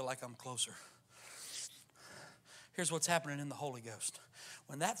 make them feel like I'm closer. Here's what's happening in the Holy Ghost.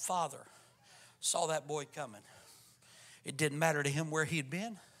 When that father saw that boy coming, it didn't matter to him where he had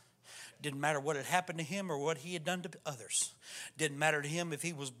been. Didn't matter what had happened to him or what he had done to others. Didn't matter to him if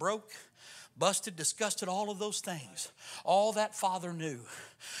he was broke, busted, disgusted, all of those things. All that father knew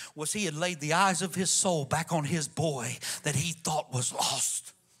was he had laid the eyes of his soul back on his boy that he thought was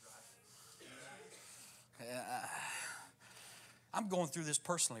lost. I'm going through this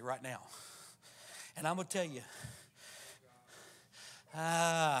personally right now. And I'm going to tell you,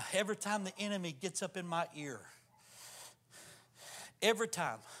 every time the enemy gets up in my ear, every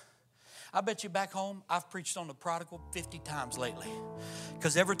time, I bet you back home, I've preached on the prodigal 50 times lately.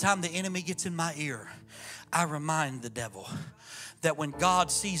 Because every time the enemy gets in my ear, I remind the devil that when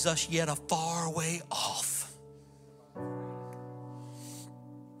God sees us yet a far way off,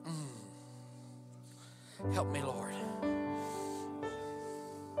 help me, Lord.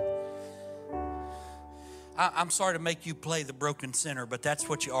 I'm sorry to make you play the broken sinner, but that's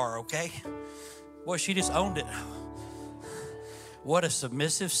what you are, okay? Boy, she just owned it. What a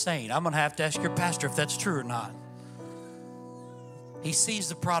submissive saint. I'm going to have to ask your pastor if that's true or not. He sees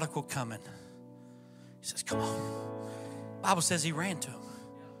the prodigal coming. He says, come on. The Bible says he ran to him.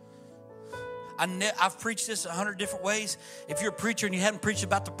 I've preached this 100 different ways. If you're a preacher and you haven't preached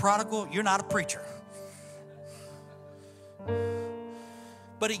about the prodigal, you're not a preacher.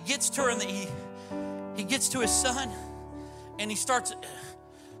 But he gets to her and he gets to his son and he starts,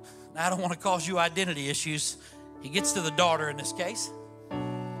 now I don't want to cause you identity issues. He gets to the daughter in this case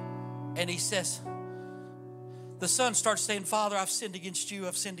and he says, the son starts saying, Father, I've sinned against you.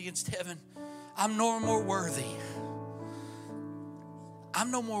 I've sinned against heaven. I'm no more worthy.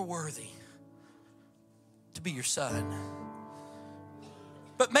 I'm no more worthy to be your son.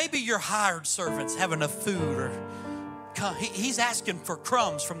 But maybe your hired servants have enough food or he's asking for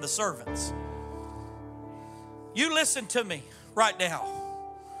crumbs from the servants. You listen to me right now.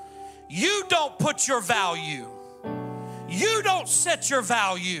 You don't put your value. You don't set your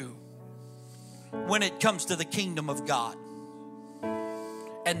value when it comes to the kingdom of God.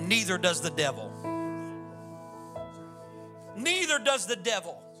 And neither does the devil. Neither does the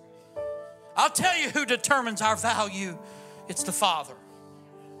devil. I'll tell you who determines our value. It's the Father.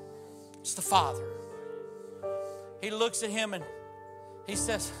 It's the Father. He looks at him and he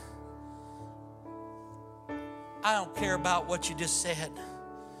says, I don't care about what you just said.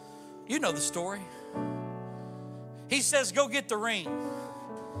 You know the story. He says, go get the ring.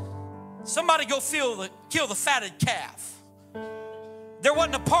 Somebody go kill the fatted calf. There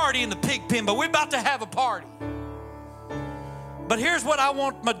wasn't a party in the pig pen, but we're about to have a party. But here's what I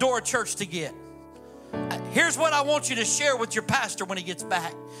want Medora Church to get. Here's what I want you to share with your pastor when he gets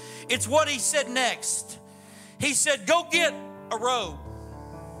back. It's what he said next. He said, go get a robe.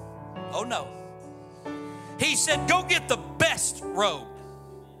 Oh no. He said, go get the best robe.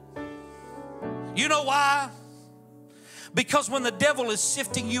 You know why? Because when the devil is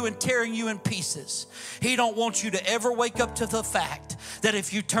sifting you and tearing you in pieces, he don't want you to ever wake up to the fact that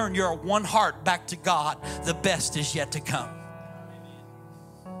if you turn your one heart back to God, the best is yet to come.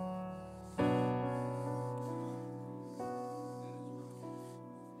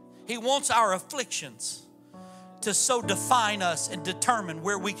 He wants our afflictions to so define us and determine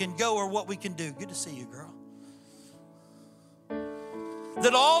where we can go or what we can do. Good to see you, girl.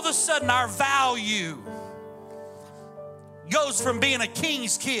 That all of a sudden our value goes from being a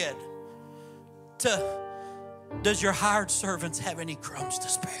king's kid to, does your hired servants have any crumbs to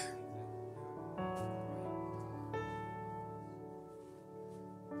spare?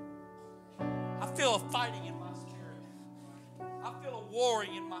 I feel a fighting in my spirit. I feel a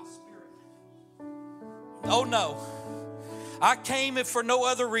warring in my spirit. Oh no. I came for no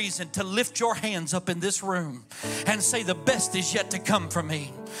other reason to lift your hands up in this room and say the best is yet to come for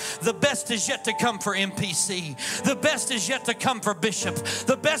me. The best is yet to come for MPC. The best is yet to come for Bishop.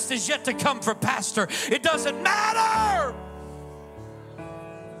 The best is yet to come for Pastor. It doesn't matter.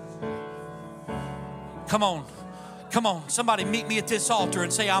 Come on. Come on. Somebody meet me at this altar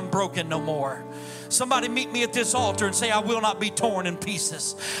and say, I'm broken no more. Somebody meet me at this altar and say, I will not be torn in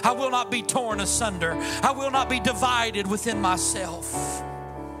pieces. I will not be torn asunder. I will not be divided within myself.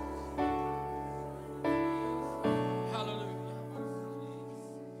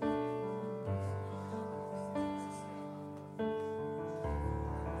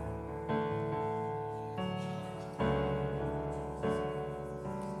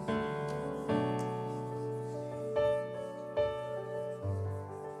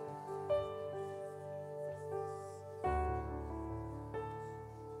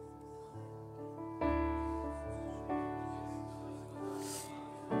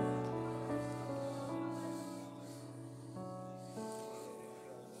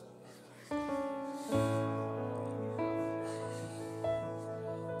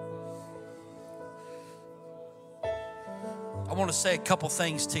 I want to say a couple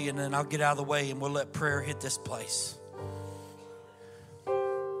things to you, and then I'll get out of the way and we'll let prayer hit this place.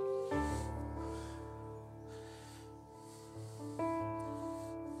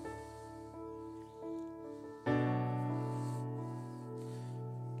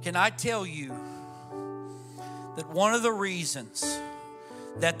 Can I tell you that one of the reasons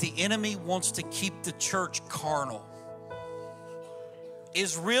that the enemy wants to keep the church carnal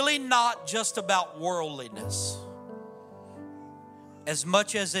is really not just about worldliness, as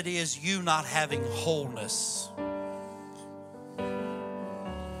much as it is you not having wholeness.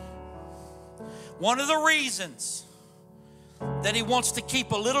 One of the reasons that he wants to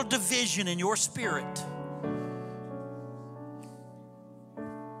keep a little division in your spirit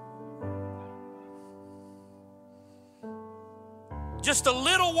just a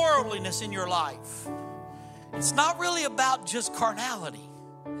little worldliness in your life. It's not really about just carnality.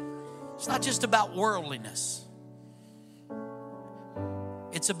 It's not just about worldliness.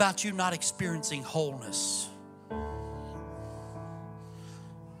 It's about you not experiencing wholeness.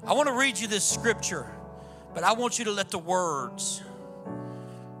 I want to read you this scripture, but I want you to let the words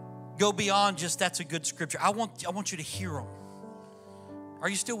go beyond just that's a good scripture. I want you to hear them. Are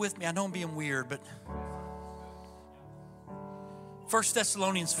you still with me? I know I'm being weird, but 1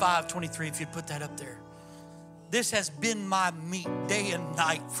 Thessalonians 5:23, if you'd put that up there. This has been my meat day and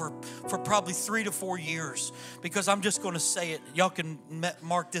night for probably 3 to 4 years, because I'm just going to say it. Y'all can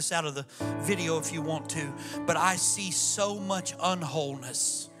mark this out of the video if you want to. But I see so much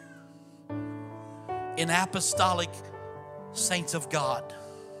unwholeness in apostolic saints of God.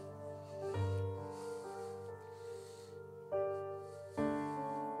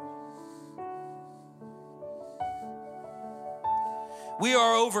 We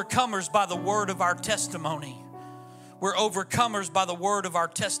are overcomers by the word of our testimony. We're overcomers by the word of our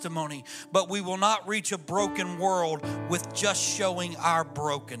testimony, but we will not reach a broken world with just showing our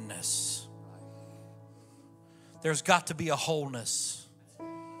brokenness. There's got to be a wholeness.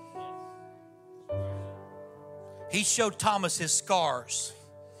 He showed Thomas his scars.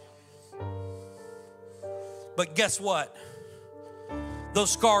 But guess what? Those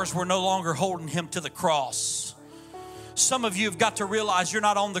scars were no longer holding him to the cross. Some of you have got to realize you're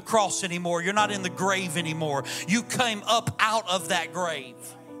not on the cross anymore. You're not in the grave anymore. You came up out of that grave.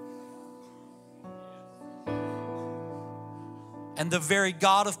 And the very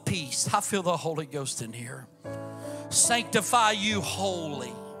God of peace, I feel the Holy Ghost in here, sanctify you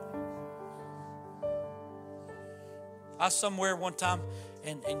wholly. I was somewhere one time,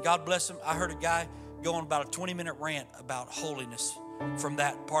 and God bless him, I heard a guy go on about a 20-minute rant about holiness from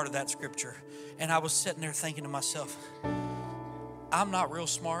that part of that scripture. And I was sitting there thinking to myself, I'm not real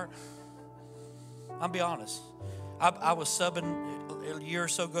smart. I'll be honest. I was subbing a year or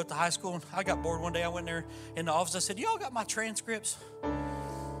so ago at the high school, and I got bored one day. I went there in the office. I said, y'all got my transcripts?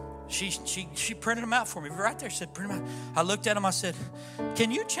 She printed them out for me. Right there, she said, print them out. I looked at them. I said,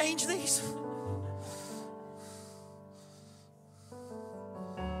 can you change these?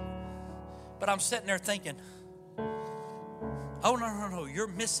 But I'm sitting there thinking, oh, no, you're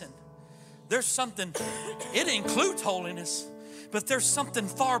missing. There's something, it includes holiness, but there's something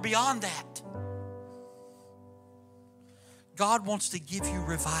far beyond that. God wants to give you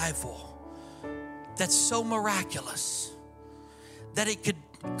revival that's so miraculous that it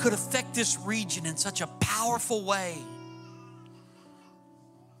could affect this region in such a powerful way.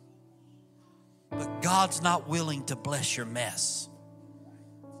 But God's not willing to bless your mess.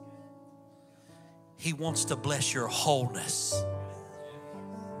 He wants to bless your wholeness.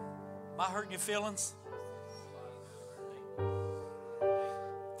 Am I hurting your feelings?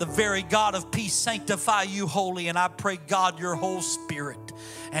 The very God of peace sanctify you wholly, and I pray, God, your whole spirit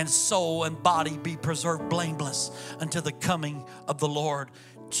and soul and body be preserved blameless until the coming of the Lord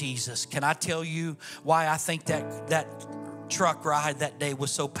Jesus. Can I tell you why I think that truck ride that day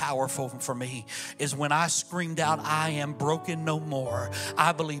was so powerful for me? Is when I screamed out, I am broken no more.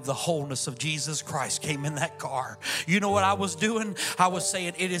 I believe the wholeness of Jesus Christ came in that car. You know what I was doing? I was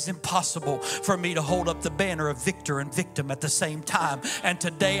saying it is impossible for me to hold up the banner of victor and victim at the same time. And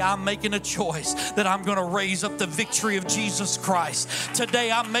today I'm making a choice that I'm going to raise up the victory of Jesus Christ.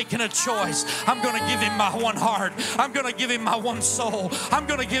 Today I'm making a choice. I'm going to give him my one heart. I'm going to give him my one soul. I'm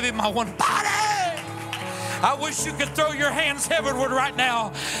going to give him my one body. I wish you could throw your hands heavenward right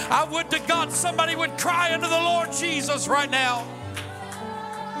now. I would to God somebody would cry unto the Lord Jesus right now.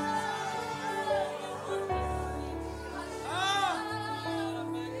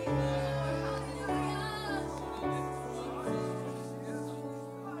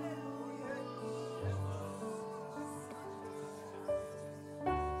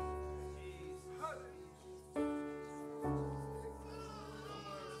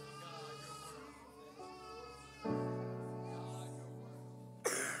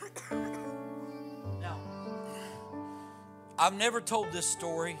 I've never told this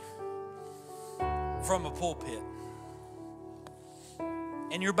story from a pulpit.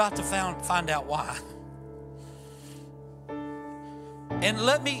 And you're about to find out why. And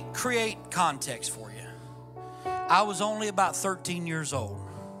let me create context for you. I was only about 13 years old.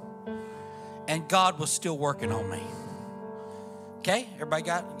 And God was still working on me. Okay? Everybody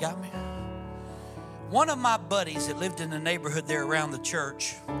got me? One of my buddies that lived in the neighborhood there around the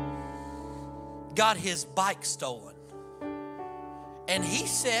church got his bike stolen. And he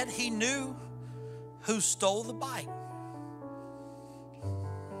said he knew who stole the bike.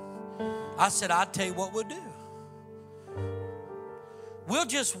 I said, I'll tell you what we'll do. We'll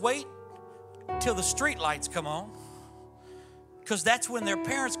just wait till the street lights come on, because that's when their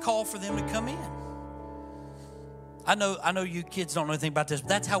parents call for them to come in. I know you kids don't know anything about this, but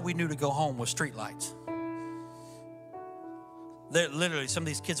that's how we knew to go home, with street lights. They're literally, some of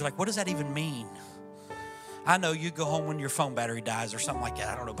these kids are like, what does that even mean? I know you go home when your phone battery dies or something like that.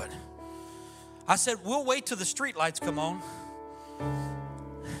 I don't know, but I said, we'll wait till the street lights come on.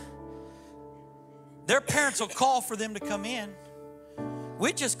 Their parents will call for them to come in.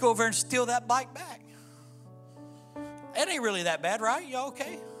 We just go over and steal that bike back. It ain't really that bad, right? You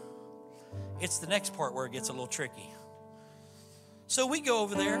okay? It's the next part where it gets a little tricky. So we go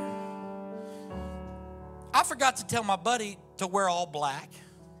over there. I forgot to tell my buddy to wear all black.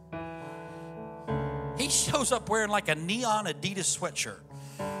 He shows up wearing like a neon Adidas sweatshirt.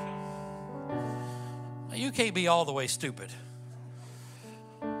 Now, you can't be all the way stupid.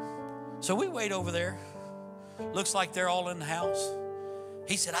 So we wait over there. Looks like they're all in the house.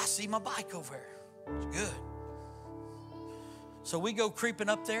 He said, I see my bike over there. It's good. So we go creeping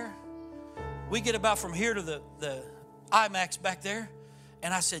up there. We get about from here to the IMAX back there.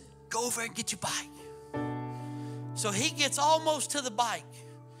 And I said, go over and get your bike. So he gets almost to the bike.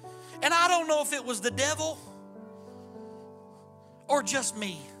 And I don't know if it was the devil or just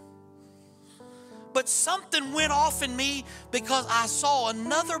me. But something went off in me, because I saw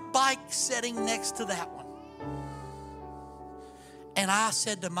another bike sitting next to that one. And I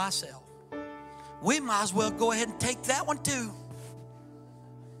said to myself, we might as well go ahead and take that one too.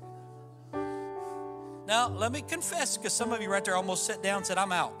 Now, let me confess, because some of you right there almost sat down and said,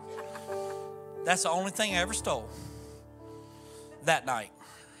 I'm out. That's the only thing I ever stole that night.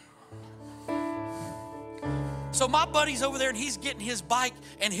 So my buddy's over there and he's getting his bike,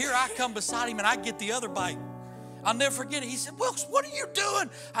 and here I come beside him and I get the other bike. I'll never forget it. He said, Wilkes, what are you doing?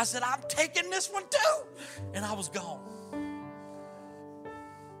 I said, I'm taking this one too. And I was gone.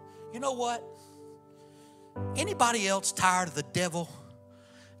 You know what? Anybody else tired of the devil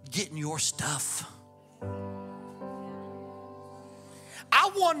getting your stuff?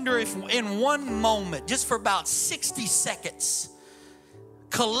 I wonder if in one moment, just for about 60 seconds,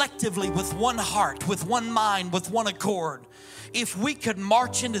 collectively with one heart, with one mind, with one accord, if we could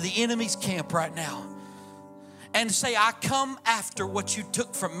march into the enemy's camp right now and say, I come after what you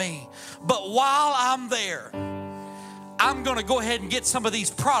took from me, but while I'm there, I'm going to go ahead and get some of these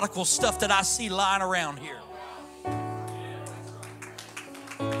prodigal stuff that I see lying around here.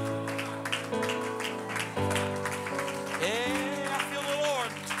 Yeah, I feel the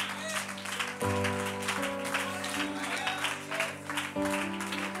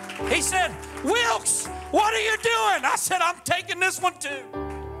Lord. He said, Wilkes, what are you doing? I said, I'm taking this one too.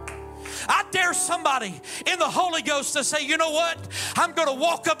 I dare somebody in the Holy Ghost to say, you know what? I'm going to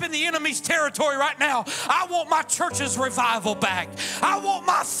walk up in the enemy's territory right now. I want my church's revival back. I want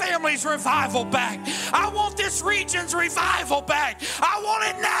my family's revival back. I want this region's revival back. I want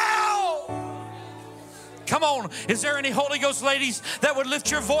it now. Come on. Is there any Holy Ghost ladies that would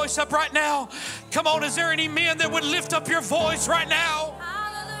lift your voice up right now? Come on. Is there any men that would lift up your voice right now?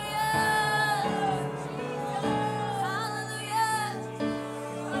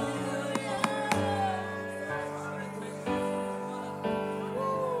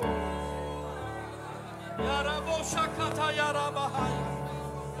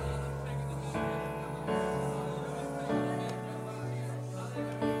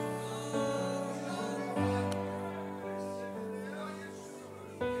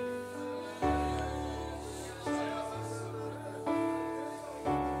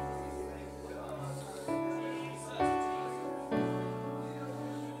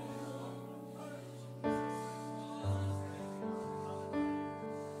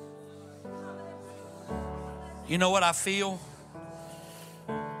 You know what I feel?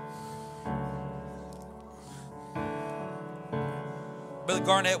 Brother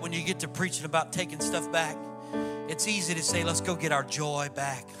Garnett, when you get to preaching about taking stuff back, it's easy to say, let's go get our joy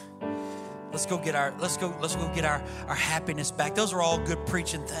back. Let's go get our happiness back. Those are all good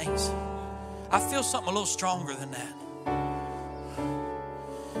preaching things. I feel something a little stronger than that.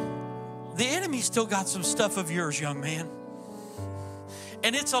 The enemy's still got some stuff of yours, young man.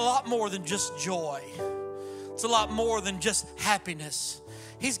 And it's a lot more than just joy. It's a lot more than just happiness.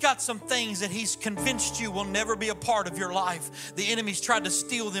 He's got some things that he's convinced you will never be a part of your life. The enemy's tried to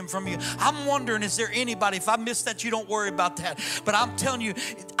steal them from you. I'm wondering, is there anybody, if I missed that, you don't worry about that. But I'm telling you,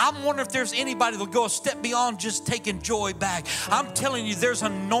 I'm wondering if there's anybody that'll go a step beyond just taking joy back. I'm telling you, there's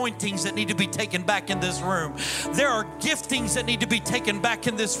anointings that need to be taken back in this room. There are giftings that need to be taken back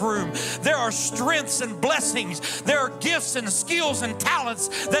in this room. There are strengths and blessings. There are gifts and skills and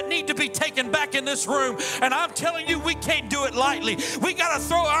talents that need to be taken back in this room. And I'm telling you, we can't do it lightly. We got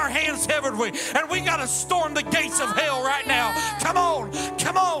to throw our hands heavenward, and we got to storm the gates of hell right now. Come on,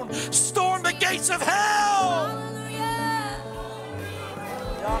 storm the gates of hell.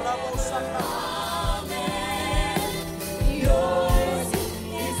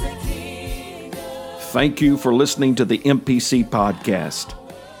 Thank you for listening to the MPC podcast.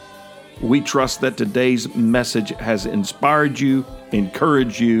 We trust that today's message has inspired you,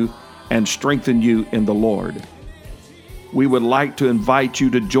 encouraged you, and strengthened you in the Lord. We would like to invite you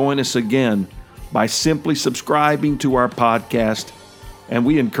to join us again by simply subscribing to our podcast, and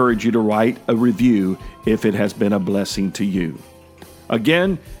we encourage you to write a review if it has been a blessing to you.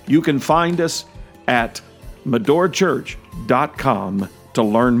 Again, you can find us at medorachurch.com to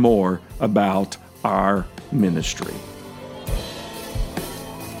learn more about our ministry.